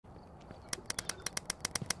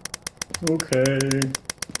Okay.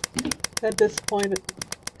 That disappointed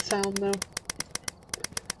sound though.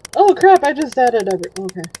 Oh crap, I just added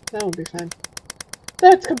okay, that would be fine.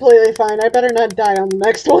 That's completely fine. I better not die on the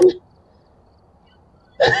next one.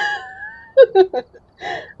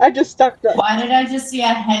 I just stuck the. Why did I just see a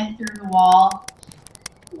head through the wall?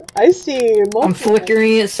 I see multiple. I'm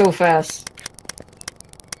flickering it so fast.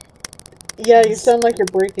 Yeah, you sound like you're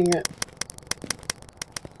breaking it.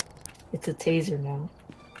 It's a taser now.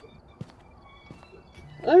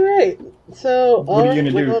 Alright, so... What are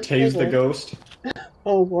you gonna do, tase the ghost?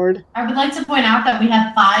 Oh, Lord. I would like to point out that we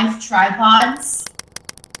have 5 tripods.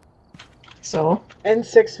 So? And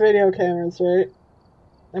 6 video cameras, right?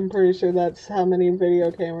 I'm pretty sure that's how many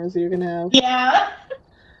video cameras you can have. Yeah.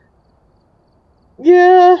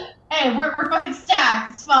 Yeah. Hey, we're fucking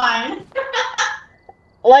stacked. It's fine.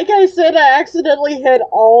 Like I said, I accidentally hit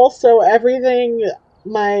all, so everything...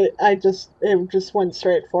 it just went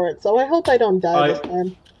straight for it. So I hope I don't die this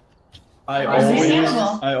time. I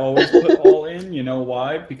always put all in. You know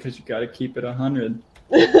why? Because you gotta keep it 100.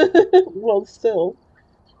 Well, still.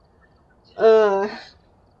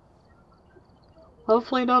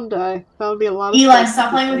 Hopefully don't die. That would be a lot of Eli,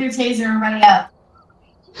 stop playing with your taser and ready up.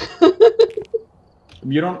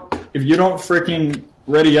 If you don't freaking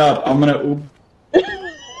ready up, I'm gonna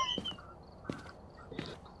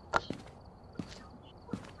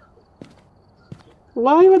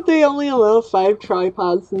Why would they only allow 5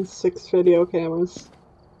 tripods and 6 video cameras?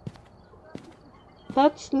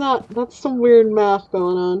 That's some weird math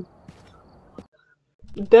going on.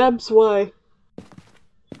 Debs, why?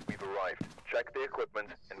 We've arrived. Check the equipment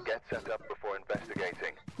and get set up before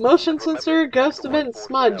investigating. Motion sensor, ghost event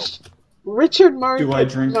smudged. Richard Martin. Do I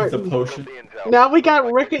drink the potion? Now we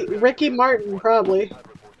got Ricky Martin, probably.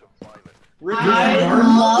 I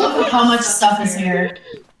love how much stuff is here.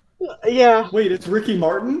 Yeah. Wait, it's Ricky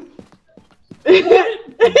Martin?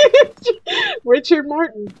 Richard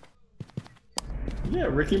Martin. Yeah,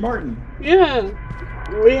 Ricky Martin. Yeah.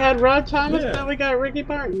 We had Rod Thomas, Yeah. now we got Ricky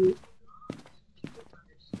Martin.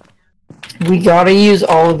 We gotta use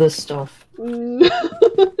all of this stuff. You're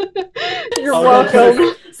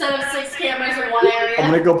welcome. Set up 6 cameras in one area.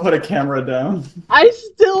 I'm gonna go put a camera down. I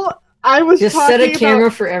was Just talking set a camera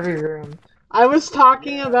about, for every room. I was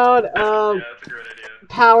talking about,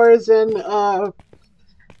 powers in,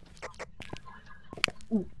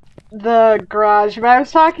 the garage, but I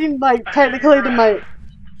was talking, like, technically to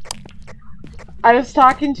I was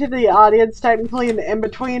talking to the audience technically in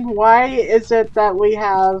between. Why is it that we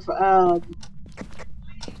have,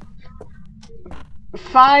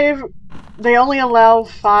 5, they only allow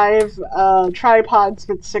 5, tripods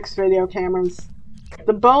with 6 video cameras?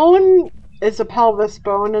 The bone is a pelvis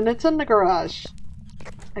bone, and it's in the garage.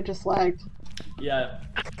 I just lagged. Yeah.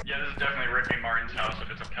 Yeah, this is definitely Ricky Martin's house if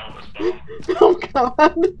it's a pelvis bone. Oh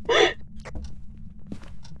god.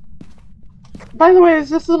 By the way, is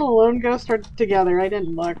this an alone ghost or together? I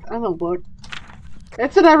didn't look. I don't look.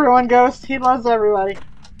 It's an everyone ghost. He loves everybody.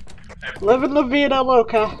 Living la vida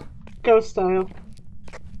loca. Ghost style.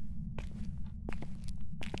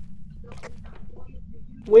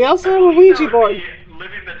 We also have a Ouija board.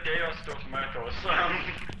 Living the Deus dos Muertos.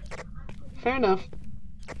 Fair enough.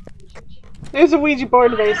 There's a Ouija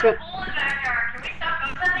board in the basement.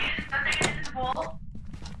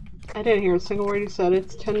 I didn't hear a single word you said.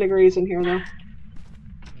 It's 10 degrees in here, though.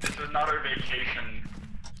 This is not a vacation.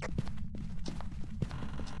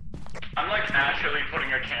 I'm like actually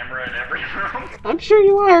putting a camera in every room. I'm sure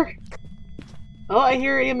you are. Oh, I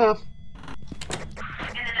hear EMF.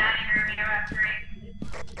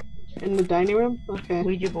 In the dining room? Okay.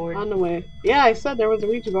 Ouija board. On the way. Yeah, I said there was a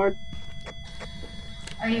Ouija board.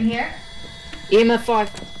 Are you here? EMF 5.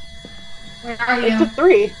 Where are you? It's a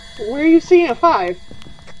 3. Where are you seeing a 5?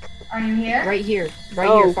 Are you here? Right here. Right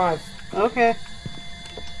Oh. here, 5. Okay.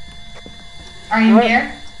 Are you Alright.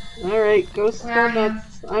 here? Alright, ghost Where are you?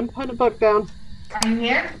 nuts. I'm putting a book down. Are you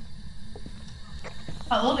here?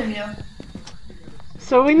 How old are you?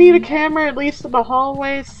 So we need a camera at least in the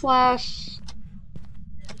hallway slash...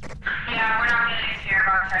 Yeah, we're not getting a spirit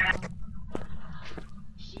box right now.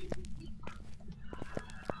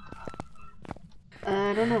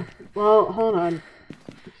 I don't know. Well, hold on.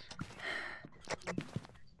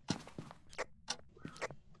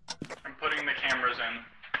 I'm putting the cameras in.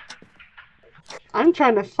 I'm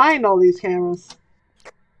trying to find all these cameras.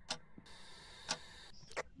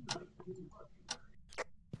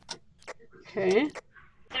 Okay. Did we get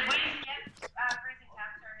freezing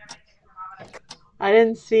temps or anything from thermometer? I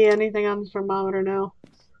didn't see anything on the thermometer, no.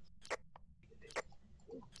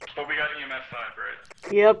 But we got EMF 5,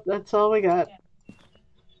 right? Yep, that's all we got.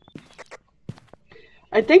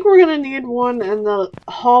 I think we're gonna need one in the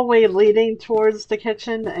hallway leading towards the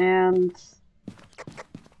kitchen and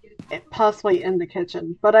possibly in the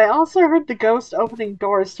kitchen. But I also heard the ghost opening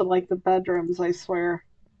doors to like the bedrooms, I swear.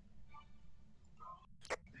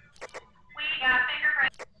 We got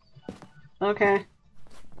fingerprints. Okay.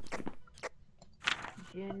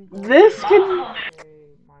 Jin, This can...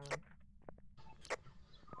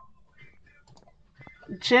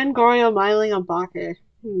 Jin, Goryo, Myling, and Bake.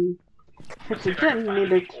 If you didn't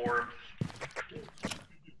need it.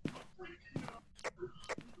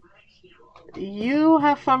 You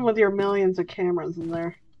have fun with your millions of cameras in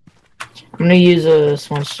there. I'm gonna use a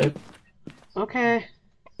small stick. Okay.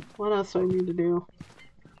 What else do I need to do?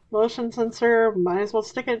 Motion sensor, might as well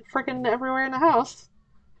stick it frickin' everywhere in the house.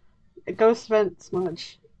 A ghost vent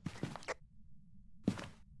smudge.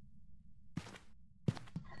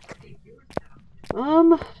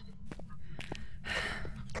 I'm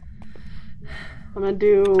gonna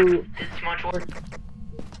do... It's much work.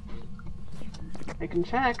 I can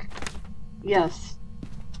check. Yes.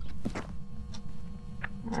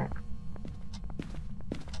 Alright.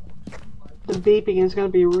 The beeping is gonna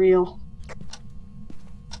be real.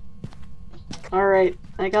 Alright,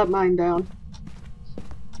 I got mine down.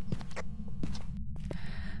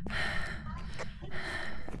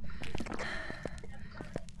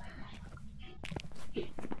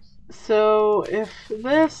 So, if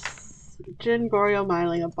this Jin, Goryo,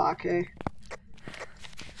 Myling, and Bake.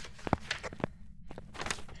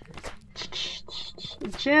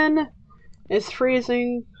 Jin is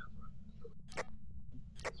freezing.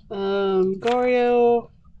 Goryo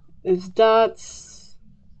is dots.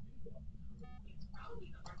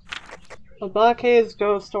 Abake is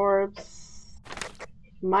ghost orbs.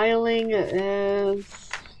 Myling is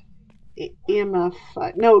EMF.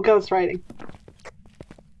 No, ghost writing.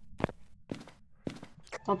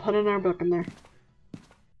 I'll put in our book in there.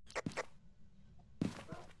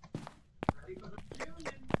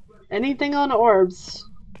 Anything on orbs?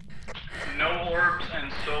 No orbs,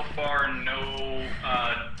 and so far no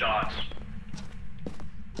dots.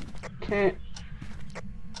 Okay.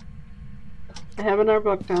 I have in our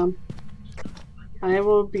book down. I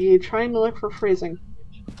will be trying to look for freezing.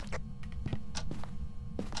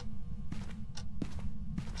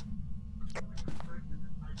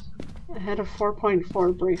 I had a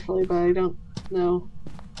 4.4 briefly, but I don't know.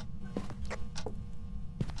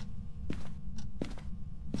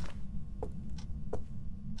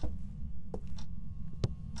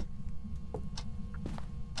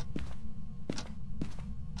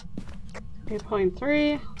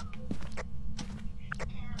 .3.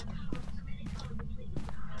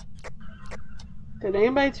 Did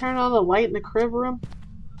anybody turn on the light in the crib room?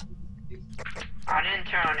 I didn't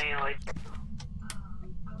turn on any light.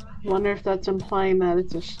 Wonder if that's implying that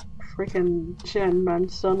it's a freaking Jin, but I'm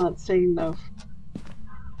still not seeing the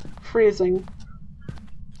freezing.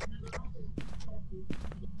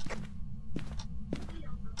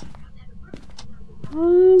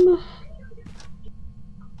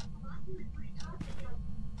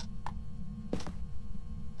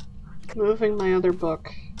 Moving my other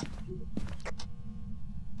book.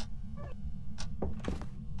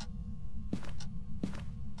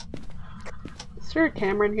 Is there a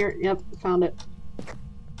camera in here? Yep, found it.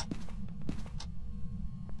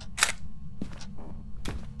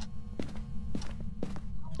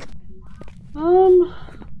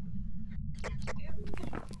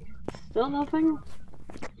 Still nothing?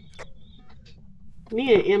 I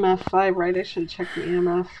need an EMF 5, right? I should check the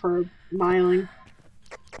EMF for Myling.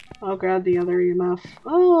 I'll grab the other EMF.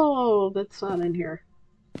 Oh, that's not in here.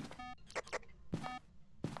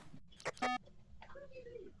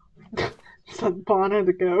 Said Bonner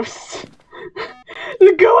the ghost.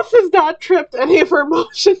 The ghost has not tripped any of her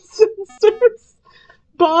motion sensors.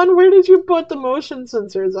 Bon, where did you put the motion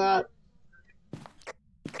sensors at?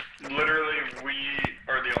 Literally, we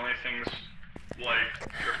are the only things,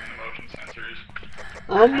 like, tripping the motion sensors.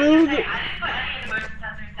 I'll move I didn't put any of the motion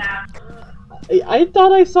sensors down. I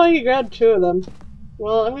thought I saw you grab 2 of them.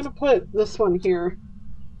 Well, I'm gonna put this one here.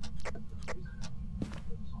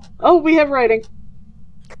 Oh, we have writing.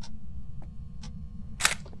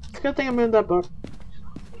 It's a good thing I moved that book.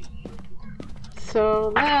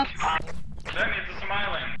 So that's That needs a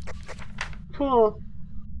smiling. cool.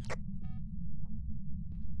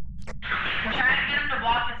 We're trying to get him to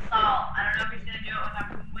walk and stall. I don't know if he's gonna do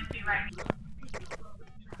it with me right now.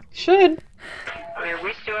 Should. Okay,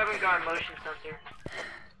 we still haven't got a motion sensor.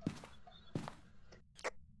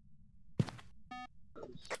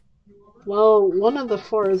 Well, one of the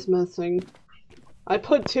 4 is missing. I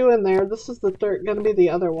put 2 in there. This is the third, gonna be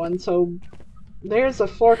the other one. So there's a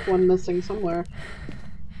 4th one missing somewhere.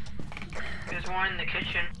 There's one in the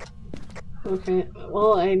kitchen. Okay,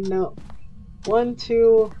 well, I know. 1,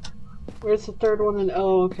 2. Where's the third one? And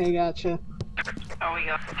oh, okay, gotcha. Oh, we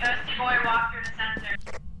go. Toasty boy walk through the sensor.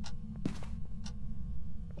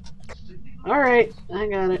 Alright, I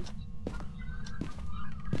got it.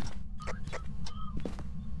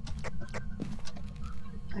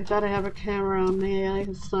 I thought I have a camera on me, I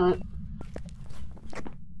guess not.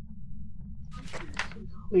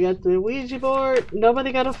 We got the Ouija board.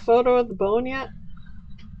 Nobody got a photo of the bone yet?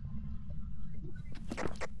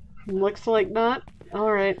 Looks like not.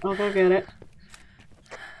 Alright, I'll go get it.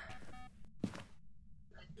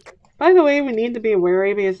 By the way, we need to be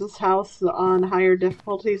wary because this house on higher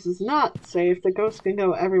difficulties is not safe. The ghost can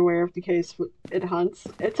go everywhere if the case it hunts.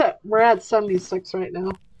 We're at 76 right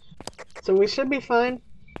now. So we should be fine.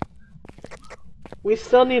 We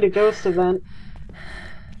still need a ghost event.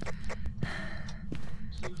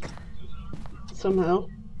 Somehow.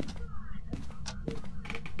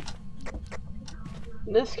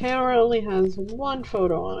 This camera only has one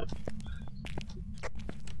photo on it.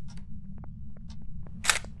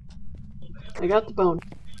 I got the bone.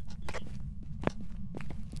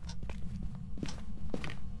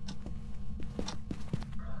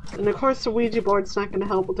 And of course the Ouija board's not going to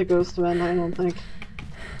help with the ghost event, I don't think.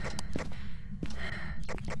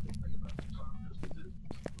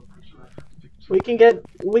 We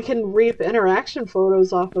can reap interaction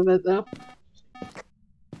photos off of it though.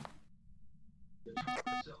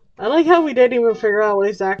 I like how we didn't even figure out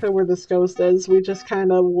exactly where this ghost is, we just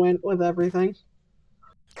kind of went with everything.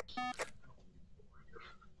 It's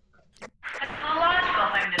the logical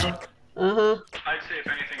thing to do. Uh-huh. I'd say if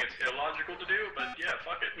anything it's illogical to do, but yeah,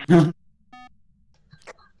 fuck it.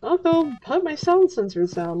 I'll go put my sound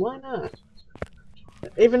sensors down, why not?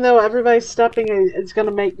 Even though everybody's stepping, it's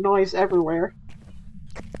gonna make noise everywhere.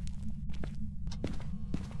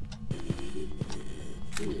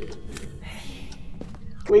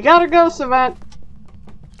 We got a ghost event!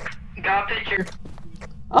 Got a picture.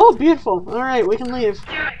 Oh, beautiful. Alright, we can leave. 2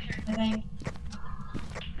 pictures, I think.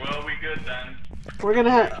 Well, we good then. We're gonna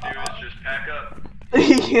All have... we have to do is just pack up.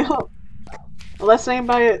 Yeah. Unless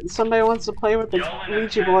somebody wants to play with the Y'all in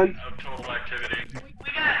Ouija board. of total activity. We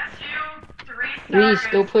got 2 3-star. Reese,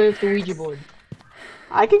 go play with the Ouija board.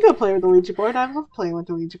 I can go play with the Ouija board. I love playing with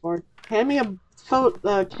the Ouija board. Hand me a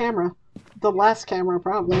camera. The last camera,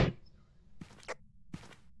 probably.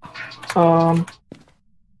 There's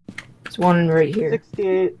one right here.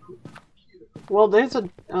 68. Well, there's there's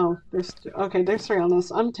 3 on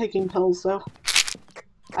this. I'm taking pills, though.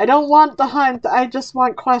 I don't want the hunt, I just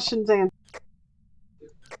want questions answered.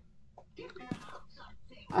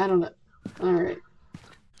 I don't know. Alright.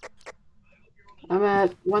 I'm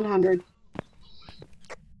at 100.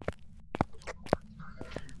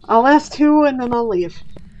 I'll ask 2 and then I'll leave.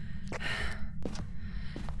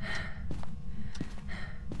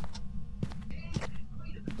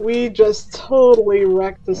 We just totally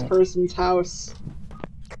wrecked this person's house.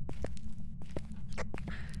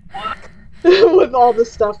 With all the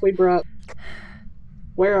stuff we brought.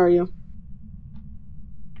 Where are you?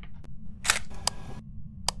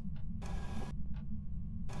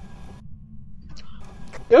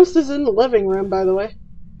 Ghost is in the living room, by the way.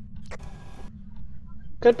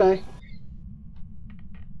 Goodbye.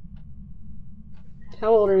 How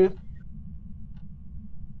old are you?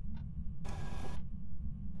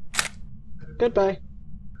 Goodbye.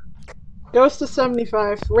 Ghost is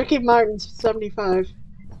 75. Ricky Martin's 75.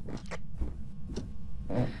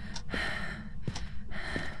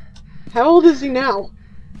 How old is he now?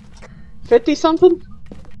 50 something?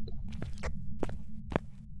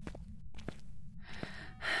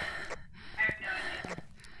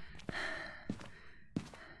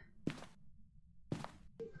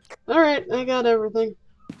 Alright, I got everything.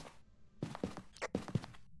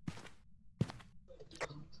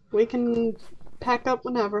 We can pack up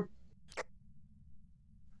whenever.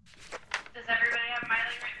 Does everybody have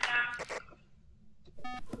Miley written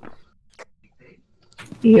down?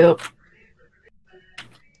 Yep.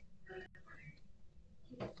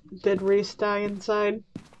 Did Reese die inside?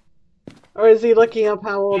 Or is he looking up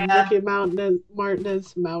how old Yeah. Ricky Martin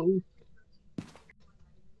is? Mountain.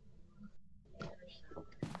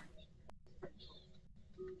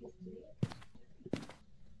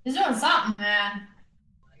 He's doing something, man.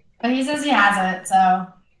 But he says he has it, so.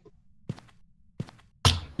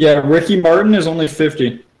 Yeah, Ricky Martin is only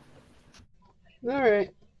 50.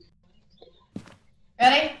 Alright.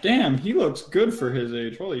 Ready? Damn, he looks good for his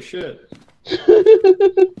age. Holy shit.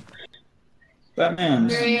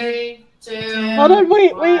 Batman's. 3, 2. Hold on,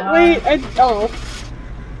 wait.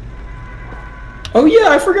 Oh yeah,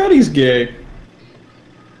 I forgot he's gay.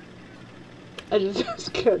 I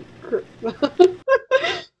just couldn't.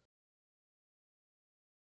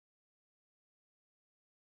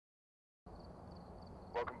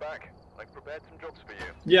 Welcome back. I've prepared some jobs for you.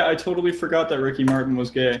 Yeah, I totally forgot that Ricky Martin was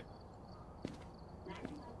gay.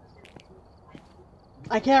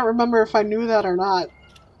 I can't remember if I knew that or not.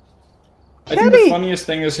 I think the funniest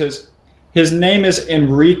thing is his name is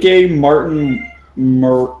Enrique Martin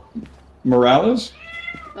Morales.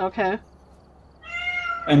 Okay.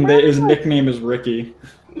 And his nickname is Ricky.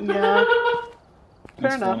 Yeah.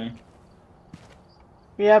 That's Fair enough. funny.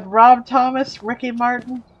 We have Rob Thomas, Ricky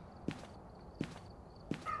Martin.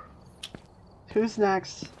 Who's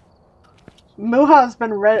next? Muha's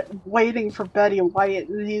been waiting for Betty White,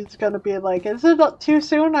 and he's gonna be like, "Is it too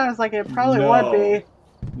soon?" I was like, "It probably would be."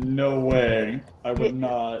 No way. I would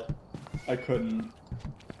not. I couldn't.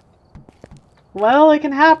 Well, it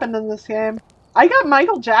can happen in this game. I got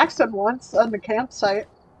Michael Jackson once on the campsite.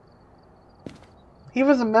 He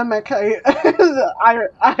was a mimic.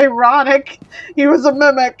 Ironic. He was a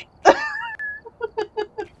mimic.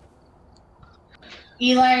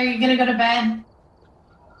 Eli, are you gonna go to bed?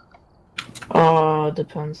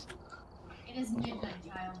 Depends. It is midnight,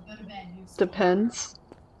 child. Go to bed. Depends.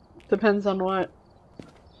 Depends on what.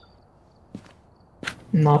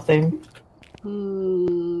 Nothing.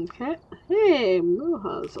 Okay. Hey,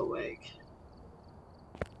 Muha's awake.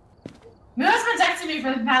 Muha's been texting me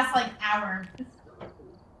for the past, like, hour.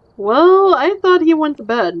 Well, I thought he went to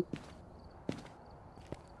bed.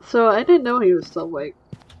 So I didn't know he was still awake.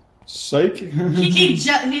 Psych. he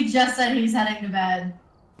just said he's heading to bed.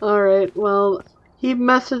 Alright, well, he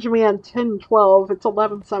messaged me on 10:12. It's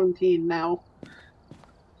 11:17 now.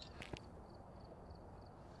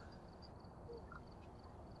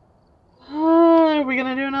 Are we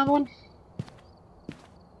gonna do another one?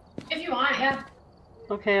 If you want, yeah.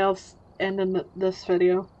 Okay, I'll end in this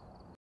video.